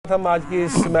साथ हम आज की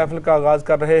इस महफिल का आगाज़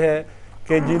कर रहे हैं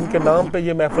कि जिनके नाम पे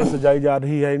ये महफिल सजाई जा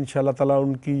रही है, इंशाअल्लाह ताला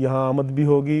उनकी यहाँ आमद भी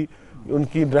होगी,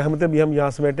 उनकी रहमतें भी हम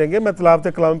यहाँ समेटेंगे। मैं तिलावत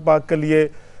कलाम पाक के लिए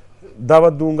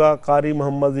दावत दूंगा कारी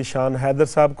मोहम्मद ज़ीशान हैदर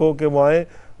साहब को कि वो आएँ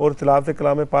और तिलावत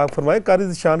कलाम पाक फरमाएँ। कारी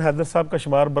ज़ीशान हैदर साहब का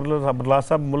शुमार बरला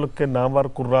साहब मुल्क के नामवर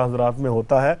कुर्रा हज़रात में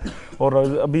होता है,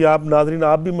 और अभी आप नाज़रीन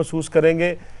आप भी महसूस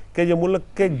करेंगे कि ये मुल्क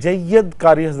के जय्यद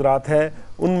कारी हज़रात हैं,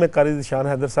 उनमें कारी ज़ीशान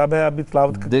हैदर साहब हैं। अभी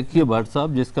तिलावत देखिए भट्ट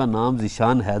साहब, जिसका नाम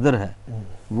ज़ीशान हैदर है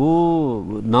वो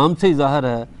नाम से ही ज़ाहिर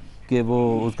है कि वो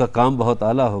उसका काम बहुत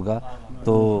आला होगा,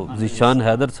 तो ज़ीशान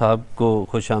हैदर साहब को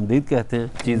खुश आमदीद कहते हैं।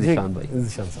 जी ज़ीशान भाई।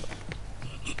 ज़ीशान साहब।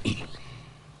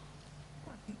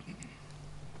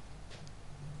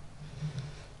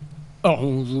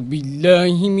 अऊज़ु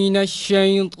बिल्लाहि मिनश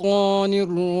शैतानिर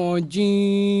रजीम।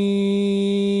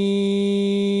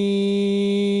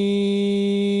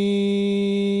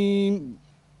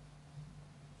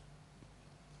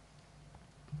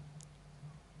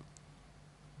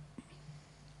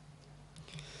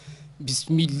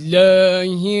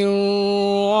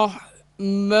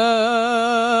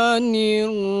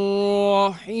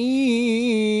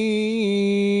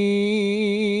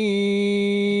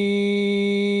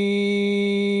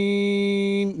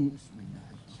 बिस्मिल्लाहिर्रहमानिर्रहीम।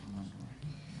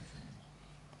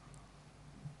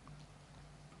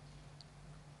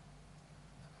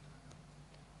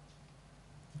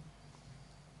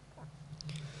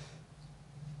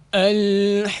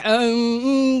 अल्हम्दुलिल्लाहि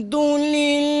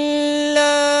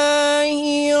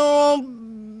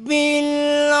रब्बिल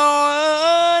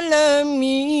आलमीन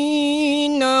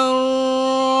अर्रहमानिर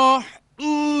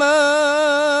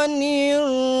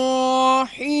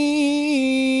रहीम।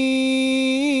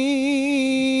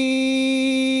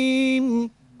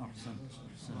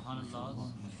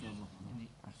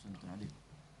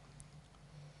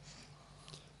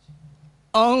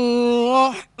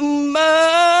 अर्रहमानिर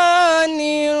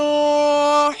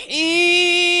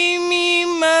रहीम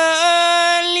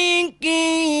मालिकि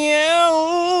यौमिद्दीन।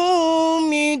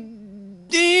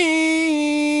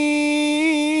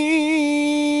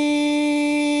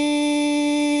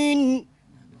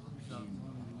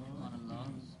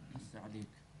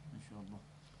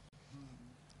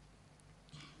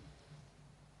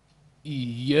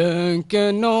 इय्याक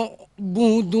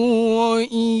नअबुदु व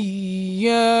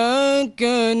इय्याक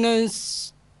नस्तईन।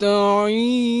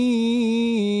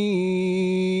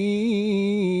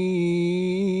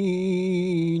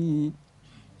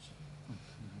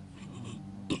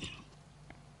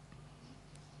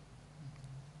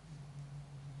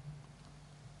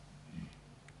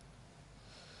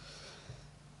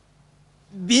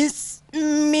 बिस्मिल्लाहिर्रहमानिर्रहीम।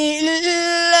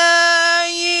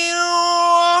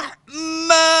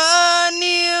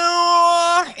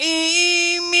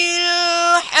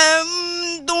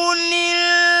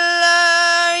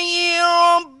 अल्हम्दुलिल्लाहि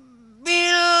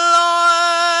रब्बिल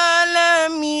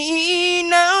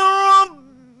आलमीन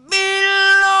रब्बिल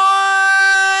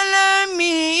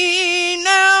आलमीन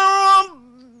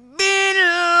रब्बिल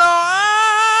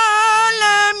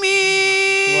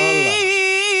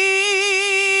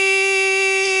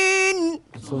आलमीन।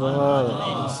 सुभान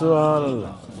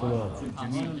अल्लाह।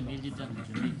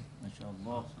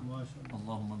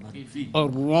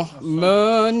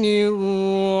 अर्रहमानिर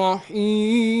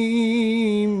रहीम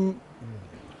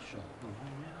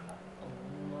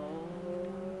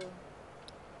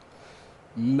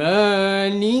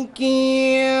मालिकि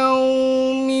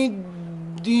यौमिद्दीन।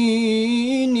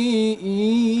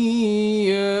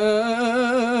 इय्याक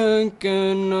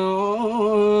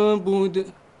नअबुदु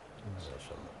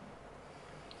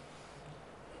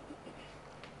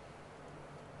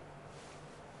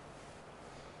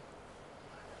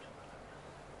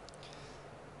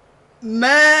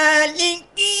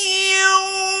मालिकि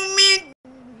यौमिद्दीन।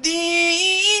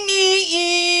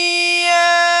 इय्याक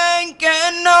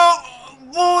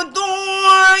नअबुदु व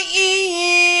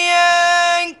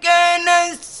इय्याक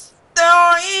नस्तईन।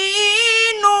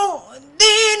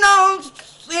 इहदिनस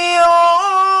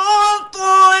सिरातल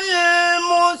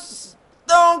मुस्तकीम।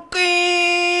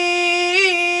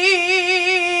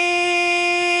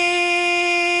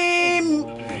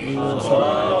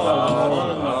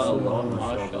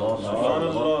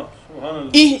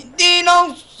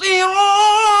 इहदिनस सिरातल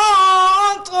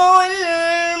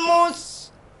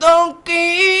मुस्तकीम।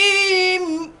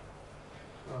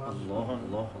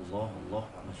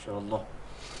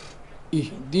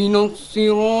 इहदिनस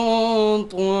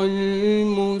सिरातल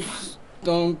मुस्तकीम।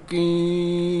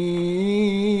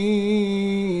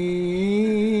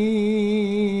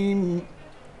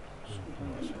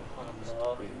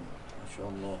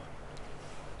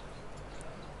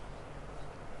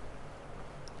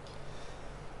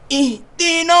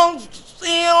 इहदिनस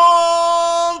सिरातल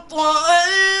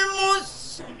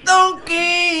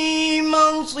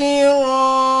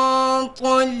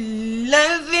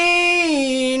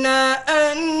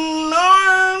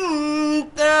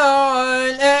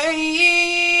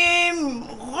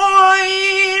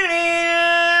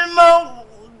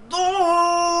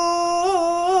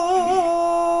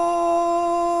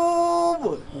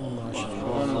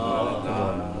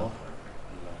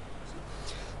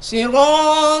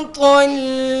صراط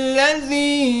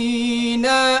الذين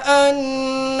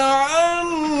أنعمت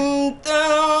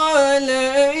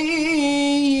عليهم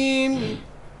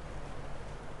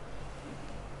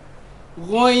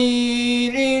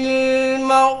غير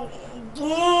المغضوب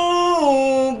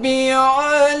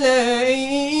عليهم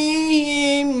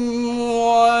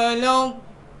ولا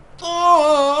الضالين.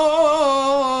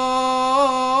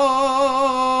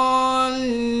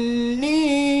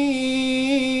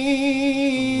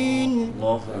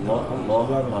 الله الله الله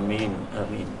آمين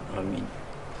آمين آمين.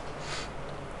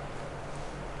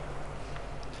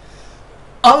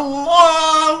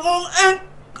 الله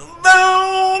أكبر.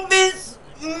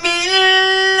 بسم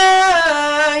الله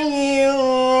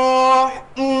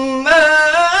الرحمن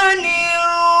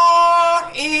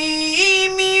الرحيم.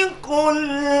 قل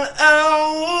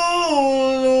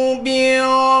أعوذ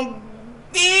برب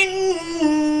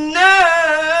الناس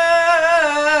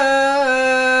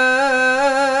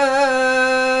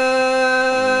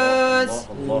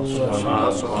الله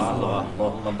سبحان الله.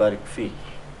 اللهم بارك فيه.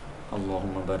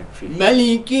 اللهم بارك فيه.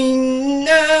 ملك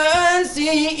الناس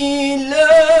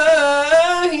إله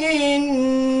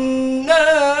الناس.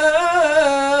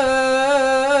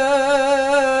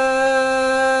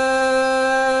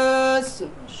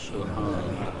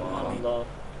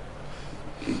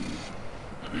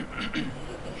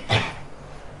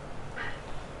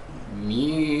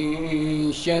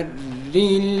 من شر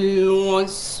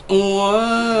الوسواس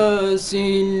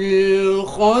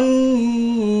الخناس.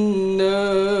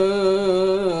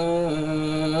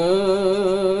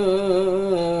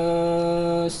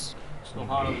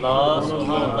 سبحان الله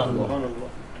سبحان الله.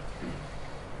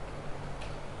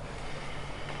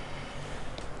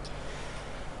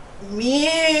 من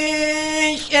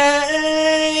شر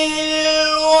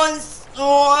الوسواس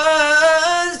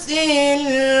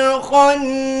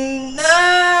الخناس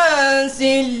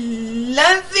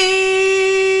الذي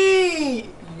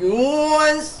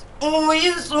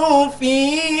يوسوس في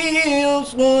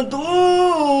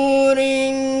صدور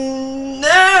الناس.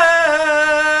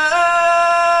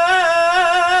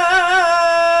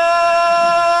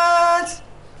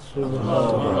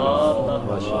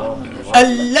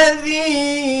 الذي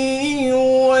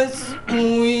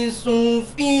يوسوس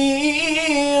في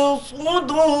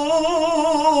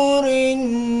صدور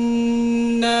الناس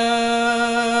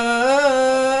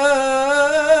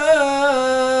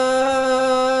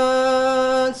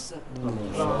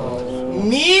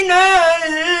من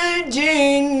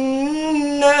الجنة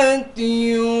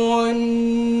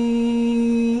والناس.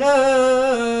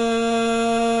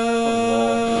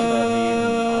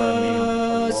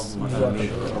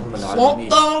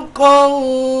 صدق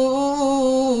الله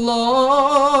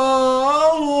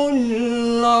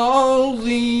العظيم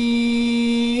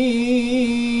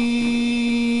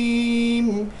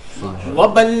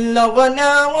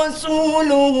وبلغنا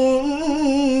رسوله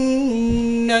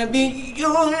النبي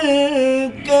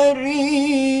الكريم.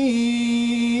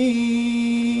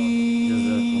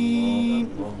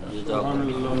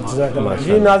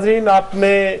 जी नाजरीन,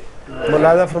 आपने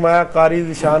मुलाज़ा फरमाया कारी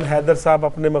ज़ीशान हैदर साहब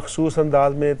अपने मखसूस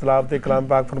अंदाज में तिलावत कलाम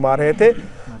पाक फरमा रहे थे।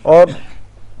 और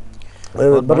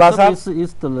बरला साहब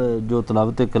जो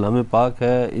तिलावत कलाम पाक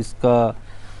है इसका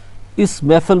इस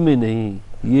महफिल में नहीं,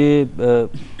 ये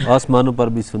आसमानों पर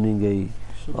भी सुनी गई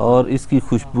और इसकी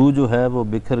खुशबू जो है वो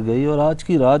बिखर गई। और आज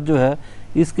की रात जो है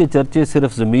इसके चर्चे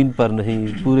सिर्फ ज़मीन पर नहीं,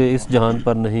 पूरे इस जहान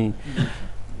पर नहीं,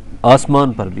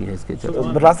 आसमान पर भी है इसके चर्चे।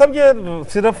 बरला साहब, ये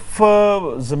सिर्फ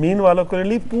ज़मीन वालों के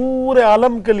लिए, पूरे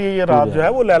आलम के लिए ये रात जो है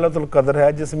वो लैलतुल कद्र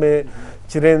है, जिसमें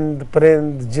चरिंद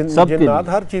परिंद जिन्नात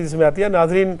हर चीज़ इसमें आती है।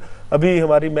 नाजरीन, अभी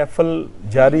हमारी महफिल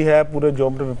जारी है, पूरे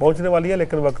जोमरे में पहुँचने वाली है,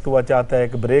 लेकिन वक्त हुआ चाहता है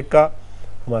एक ब्रेक का।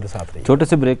 हमारे साथ रहिए। छोटे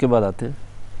से ब्रेक के बाद आते हैं।